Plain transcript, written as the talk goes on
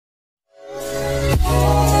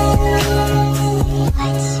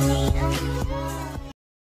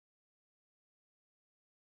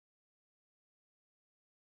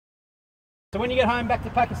when you get home back to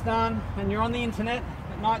Pakistan and you're on the internet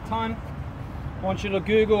at night time, I want you to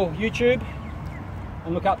Google YouTube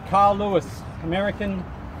and look up Carl Lewis, American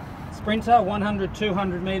sprinter, 100,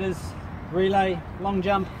 200 meters, relay, long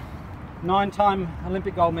jump, 9-time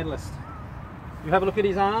Olympic gold medalist. You have a look at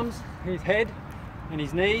his arms, his head and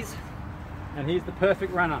his knees, and he's the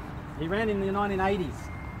perfect runner. He ran in the 1980s,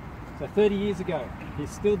 so 30 years ago.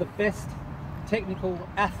 He's still the best technical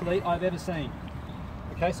athlete I've ever seen.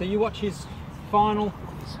 Okay, so you watch his final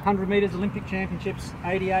 100 meters Olympic championships,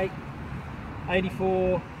 88,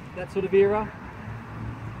 84, that sort of era,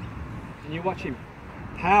 and you watch him.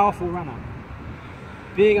 Powerful runner,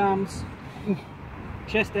 big arms,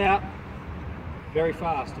 chest out, very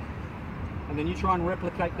fast. And then you try and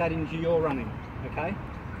replicate that into your running, okay?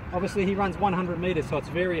 Obviously he runs 100 meters, so it's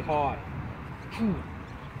very high.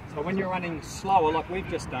 So when you're running slower, like we've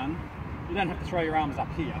just done, you don't have to throw your arms up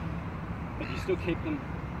here, but you still keep them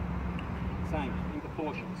same, in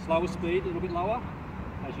proportion. Slower speed, a little bit lower.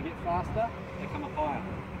 As you get faster, they come up higher.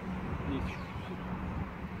 And you,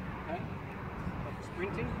 okay? Like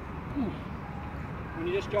sprinting. When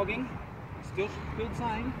you're just jogging, still the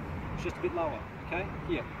same, it's just a bit lower, okay?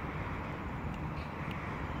 Here.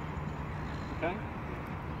 Okay?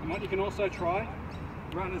 And what you can also try,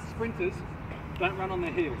 runners, sprinters, don't run on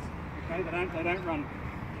their heels. Okay? They don't run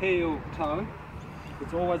heel toe.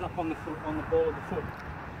 It's always up on the foot, on the ball of the foot.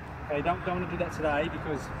 Okay, don't want to do that today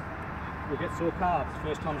because you'll get sore calves.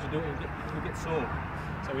 First time you do it, you'll get sore.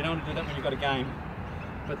 So we don't want to do that when you've got a game.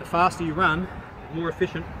 But the faster you run, the more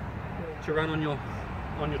efficient to run on your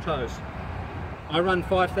toes. I run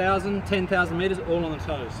 5,000, 10,000 meters all on the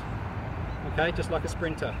toes. Okay, just like a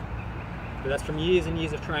sprinter. But that's from years and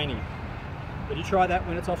years of training. But you try that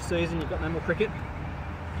when it's off season, you've got no more cricket.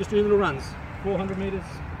 Just do little runs, 400 meters,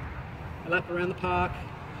 a lap around the park.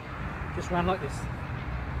 Just run like this.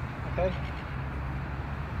 Okay?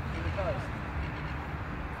 On the toes.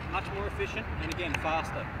 Much more efficient and again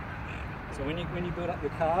faster. So when you build up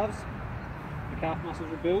your calves, the calf muscles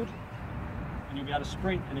will build and you'll be able to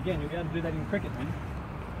sprint, and again you'll be able to do that in cricket then.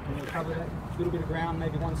 And you'll cover that little bit of ground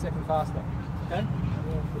maybe 1 second faster. Okay?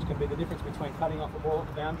 Which can be the difference between cutting off a ball at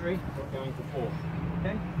the boundary or going for 4.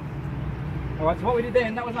 Okay? Alright, so what we did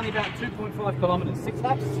then, that was only about 2.5 kilometres, 6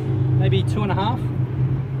 laps, maybe 2.5.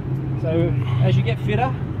 So as you get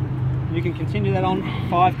fitter, you can continue that on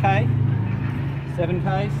 5k,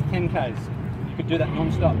 7k's, 10k's. You could do that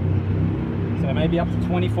non-stop. So maybe up to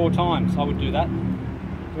 24 times I would do that.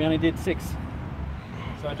 We only did 6.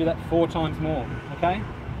 So I do that 4 times more, okay?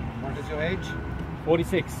 What is your age?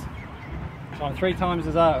 46. So I'm 3 times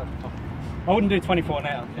as old. I wouldn't do 24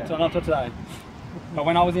 now, so not today. But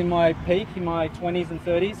when I was in my peak, in my 20s and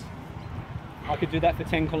 30s, I could do that for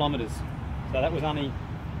 10 kilometres. So that was only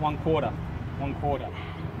 1 quarter.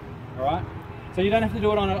 All right. So you don't have to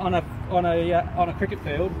do it on a cricket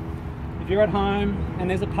field. If you're at home and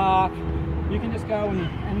there's a park, you can just go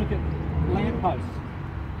and look at lampposts,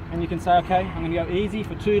 and you can say, okay, I'm going to go easy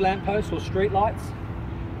for 2 lampposts or street lights,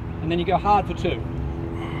 and then you go hard for 2.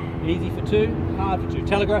 Easy for 2, hard for 2.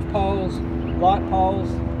 Telegraph poles, light poles.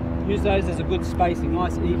 Use those as a good spacing,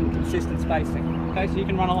 nice, even, consistent spacing. Okay, so you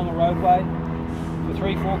can run along a roadway for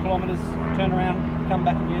 3-4 kilometres, turn around, come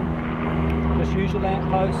back again. Just use your lamp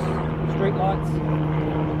posts, street lights.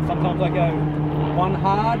 Sometimes I go 1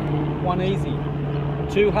 hard, 1 easy.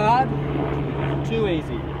 2 hard, 2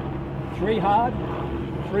 easy. 3 hard,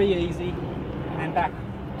 3 easy, and back.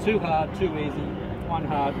 2 hard, 2 easy. 1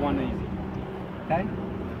 hard, 1 easy. Okay?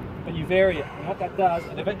 But you vary it, and what that does,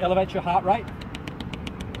 it elevates your heart rate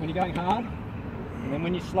when you're going hard, and then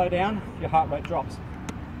when you slow down, your heart rate drops.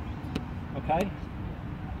 Okay?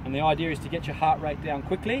 And the idea is to get your heart rate down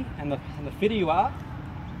quickly, and the fitter you are,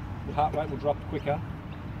 your heart rate will drop quicker,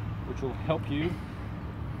 which will help you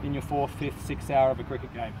in your 4th, 5th, 6th hour of a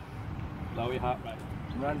cricket game. Lower your heart rate.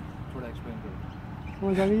 Imad, थोड़ा explain करो।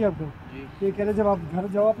 समझ आ गई आपको? ये कह रहे जब आप घर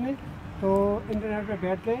जाओ अपने, तो इंटरनेट पे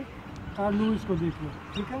बैठ के कार्ल लुईस को देख लो,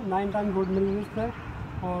 ठीक है? 9-time गोल्ड मेडलिस्ट है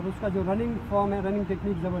और उसका जो रनिंग फॉर्म है, रनिंग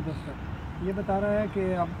टेक्निक ज़बरदस्त है। ये बता रहा है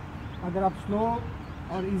कि अब अगर आप स्लो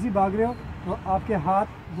और इजी भाग रहे हो तो आपके हाथ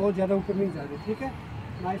बहुत ज़्यादा ऊपर नहीं जा रहे, ठीक है?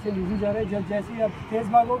 नाइस एंड इजी जा रहे हैं। जब जैसे ही आप तेज़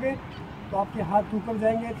भागोगे तो आपके हाथ ऊपर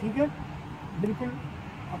जाएंगे, ठीक है? बिल्कुल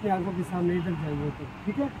अपनी आंखों के सामने इधर जाएंगे ऊपर,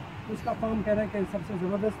 ठीक है? इसका फॉर्म कह रहे हैं कि सबसे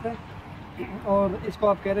ज़बरदस्त है, और इसको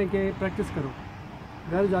आप कह रहे हैं कि प्रैक्टिस करो,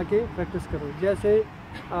 घर जाके प्रैक्टिस करो। जैसे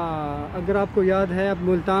अगर आपको याद है, अब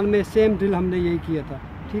मुल्तान में सेम ड्रिल हमने यही किया था,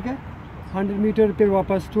 ठीक है? 100 मीटर फिर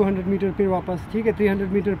वापस, 200 मीटर फिर वापस, ठीक है?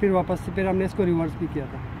 300 मीटर फिर वापस, फिर हमने इसको रिवर्स भी किया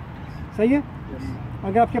था। सही है?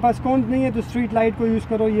 अगर आपके पास कौन नहीं है तो स्ट्रीट लाइट को यूज़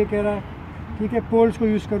करो, ये कह रहा है, ठीक है, पोल्स को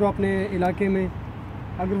यूज़ करो अपने इलाके में।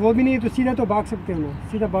 अगर वो भी नहीं है तो सीधा तो भाग सकते हो ना,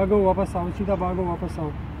 सीधा भागो वापस आओ, सीधा भागो वापस आओ,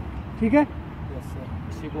 ठीक है।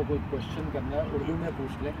 किसी को कोई क्वेश्चन करना है उर्दू में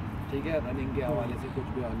पूछ ले, ठीक है, रनिंग के हवाले से कुछ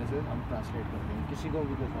भी हवाले से हम ट्रांसलेट करते हैं। किसी को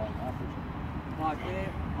भी कोई सवाल आप पूछो।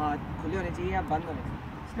 हाथ खुले होने चाहिए या बंद होने चाहिए?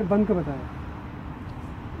 इसने बंद का बताया।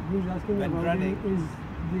 When running,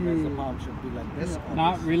 the palm should be like this. No,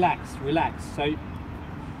 relax, relax. So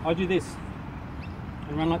I do this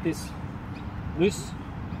and run like this, loose,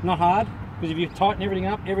 not hard. Because if you tighten everything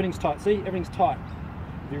up, everything's tight. See, everything's tight.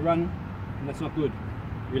 If you run, and that's not good.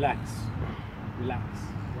 Relax, relax.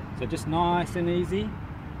 So just nice and easy.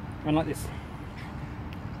 Run like this,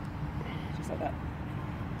 just like that.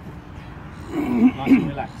 Nice and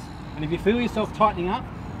relaxed. And if you feel yourself tightening up,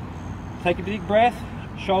 take a big breath,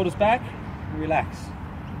 shoulders back, and relax.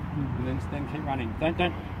 And then keep running.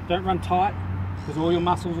 Don't run tight, because all your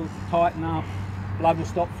muscles will tighten up, blood will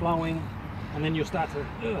stop flowing, and then you'll start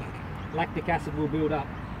to lactic acid will build up.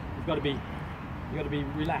 You've got to be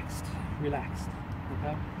relaxed,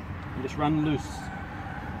 okay? And just run loose.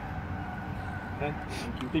 Okay?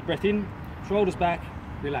 Big breath in, shoulders back,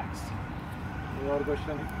 relax. कोई और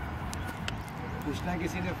question पूछना है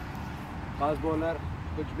किसी ने? Fast bowler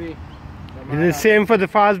कुछ भी? Is it the same for the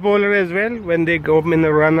fast bowler as well when they go up in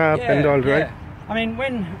the run up and all, right? I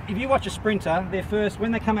mean, if you watch a sprinter,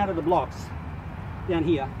 when they come out of the blocks down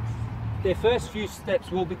here, their first few steps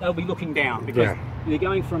they'll be looking down because they're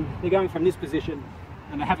going from this position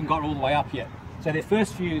and they haven't got all the way up yet. So their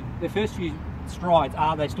first few strides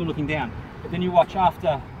they're still looking down. But then you watch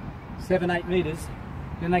after 7-8 meters,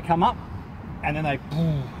 then they come up and then they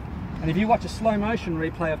boom. And if you watch a slow motion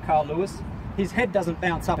replay of Carl Lewis, his head doesn't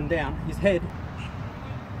bounce up and down. His head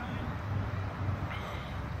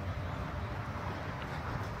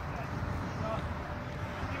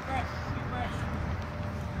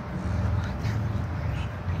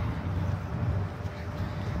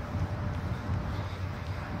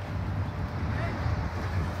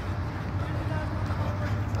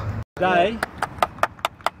today,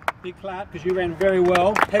 big clap because you ran very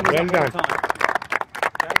well. Head was Well up all the done. time.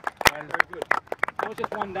 Okay, ran very good. That was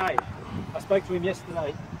just one day. I spoke to him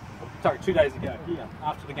yesterday, sorry, 2 days ago, here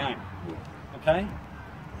after the game. Okay,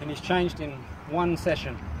 and he's changed in one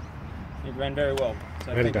session. He ran very well.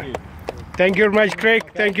 So Well thank done. you. Thank you very much, Craig.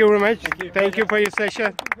 Okay. Thank you very much. Thank you. Thank you for your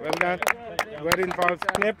session. Well done. Very involved.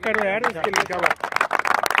 Snap करो यार उसके लिए क्या बात?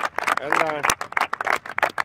 Well done.